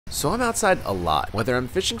So I'm outside a lot. Whether I'm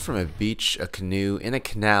fishing from a beach, a canoe, in a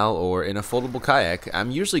canal, or in a foldable kayak,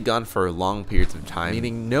 I'm usually gone for long periods of time,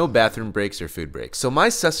 meaning no bathroom breaks or food breaks. So my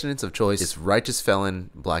sustenance of choice is Righteous Felon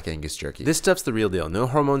Black Angus Jerky. This stuff's the real deal. No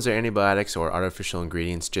hormones or antibiotics or artificial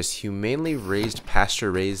ingredients, just humanely raised,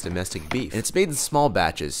 pasture-raised domestic beef. And it's made in small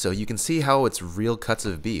batches, so you can see how it's real cuts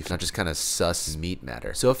of beef, not just kind of sus meat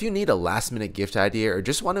matter. So if you need a last-minute gift idea or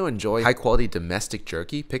just want to enjoy high-quality domestic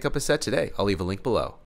jerky, pick up a set today. I'll leave a link below.